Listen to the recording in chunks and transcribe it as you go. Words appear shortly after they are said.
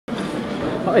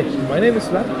Hi, my name is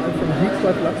Sven. I'm from Geeks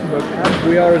Luxembourg, and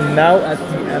we are now at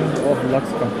the end of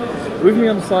Luxcon. With me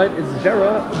on the side is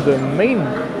Gérard, the main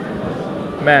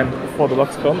man for the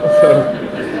Luxcon. So,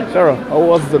 Gérard, how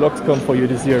was the Luxcon for you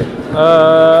this year?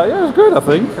 Yeah, it was good, I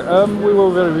think. We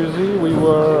were very busy, we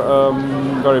were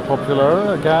very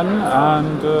popular again,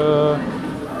 and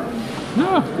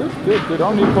yeah, good.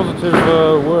 Only positive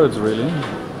words, really.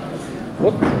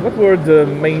 What were the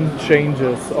main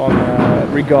changes on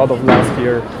regard of last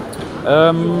year?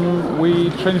 We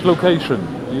changed location.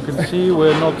 You can see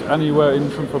we're not anywhere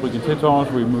in Luxembourg in Tétange.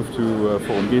 We moved to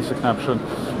Forum Geeks-Knapschen.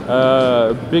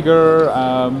 Bigger,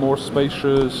 more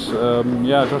spacious.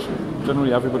 Yeah, just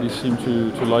generally everybody seemed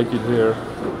to like it here.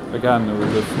 Again,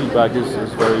 the feedback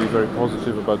is very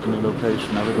positive about the new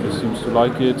location. Everybody seems to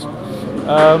like it.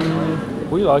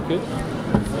 We like it.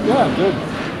 Yeah, good.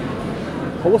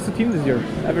 How was the team this year?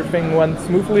 Everything went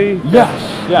smoothly? Yes,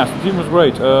 the team was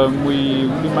great. We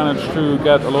managed to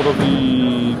get a lot of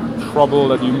the trouble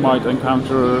that you might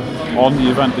encounter on the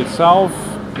event itself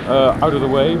out of the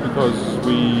way, because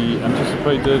we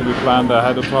anticipated, we planned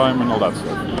ahead of time and all that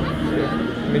stuff.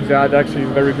 It means you had actually a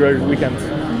very great weekend.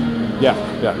 Yeah,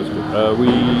 it was good. We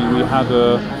had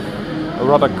a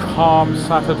rather calm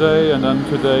Saturday, and then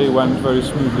today went very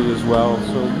smoothly as well,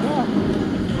 so yeah,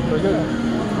 very good.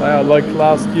 Like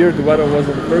last year, the weather was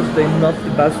on the first day not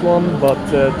the best one, but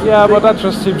yeah, but that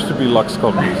just seems to be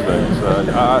Luxcon these days.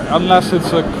 Unless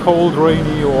it's a cold,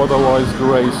 rainy, or otherwise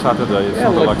grey Saturday, it's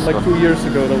not like, Luxcon. Like 2 years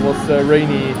ago, that was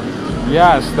rainy.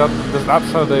 Yes, that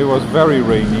Saturday was very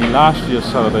rainy. Last year's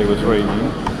Saturday was rainy,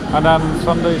 and then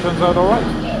Sunday turns out all right.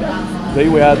 Today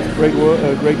we had great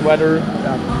weather,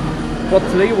 but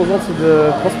today was also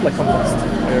the cosplay contest.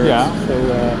 Yeah. So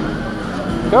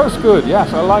that was good.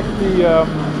 Yes, I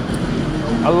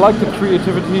like the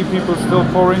creativity people still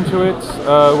pour into it,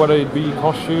 whether it be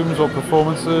costumes or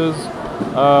performances.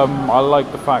 I like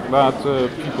the fact that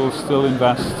people still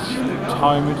invest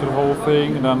time into the whole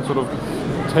thing and then sort of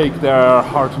take their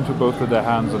heart into both of their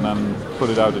hands and then put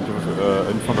it out into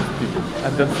in front of people.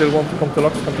 And then still want to come to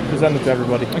Luxcon to present it to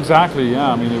everybody. Exactly,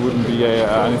 yeah. I mean, it wouldn't be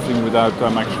anything without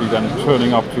them actually then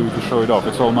turning up to show it off.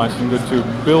 It's all nice and good to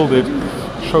build it,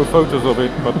 show photos of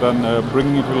it, but then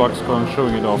bringing it to Luxcon and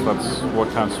showing it off, that's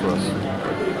what counts for us.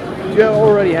 Do you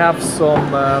already have some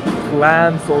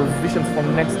plans or visions for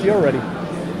next year already?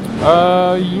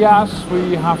 Yes,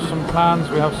 we have some plans,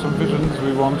 we have some visions.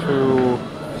 We want to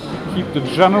keep the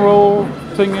general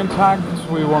thing intact.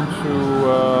 We want to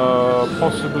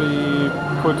possibly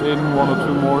put in 1 or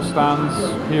 2 more stands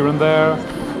here and there.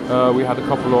 We had a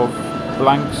couple of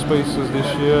blank spaces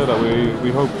this year that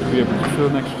we hope to be able to fill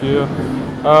next year.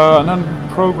 And then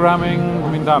programming, I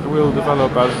mean, that will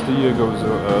develop as the year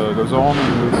goes on,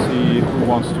 and we'll see who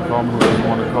wants to come, who doesn't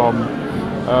want to come.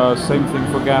 Same thing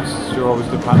for guests, you're always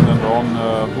dependent on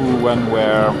who, when,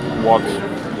 where, what.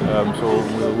 So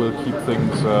we'll keep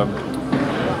things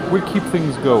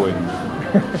going.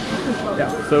 Yeah,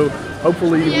 so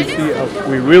hopefully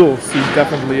we will see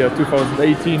definitely a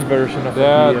 2018 version of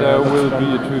there will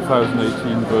be a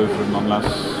 2018 version, unless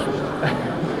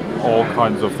all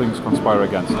kinds of things conspire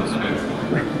against us.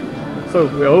 So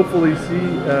we hopefully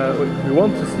we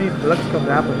want to see the Luxcon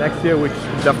happen next year, which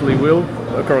definitely will,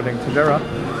 according to Gérard.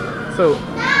 So,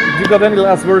 you got any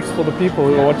last words for the people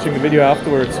who are watching the video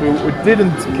afterwards who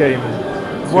didn't came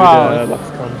to the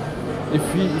Luxcon?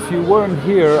 If you weren't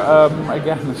here,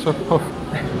 again, sort of,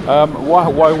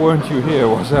 why weren't you here?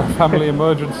 Was there a family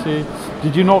emergency?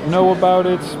 Did you not know about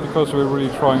it? Because we're really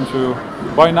trying to.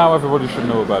 By now, everybody should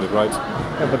know about it, right?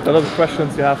 Yeah, but a lot of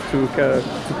questions you have to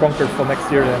conquer for next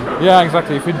year then. Yeah,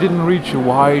 exactly. If it didn't reach you,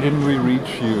 why didn't we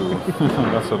reach you?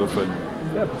 That sort of thing.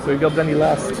 Yeah. So you got any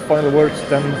last final words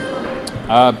then?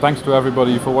 Thanks to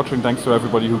everybody for watching. Thanks to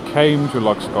everybody who came to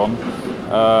Luxcon.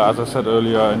 As I said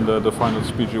earlier in the final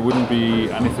speech, it wouldn't be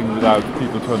anything without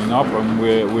people turning up, and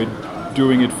we're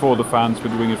doing it for the fans.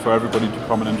 We're doing it for everybody to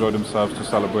come and enjoy themselves, to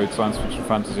celebrate science fiction,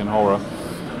 fantasy and horror.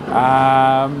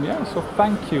 Yeah, so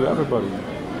thank you everybody.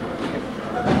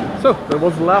 So that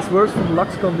was the last words from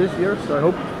Luxcon this year, so I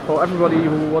hope for everybody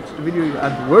who watched the video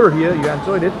and were here, you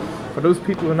enjoyed it. For those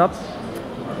people who are not,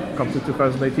 come to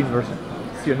 2018 version.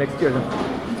 See you next year then.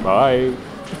 Bye.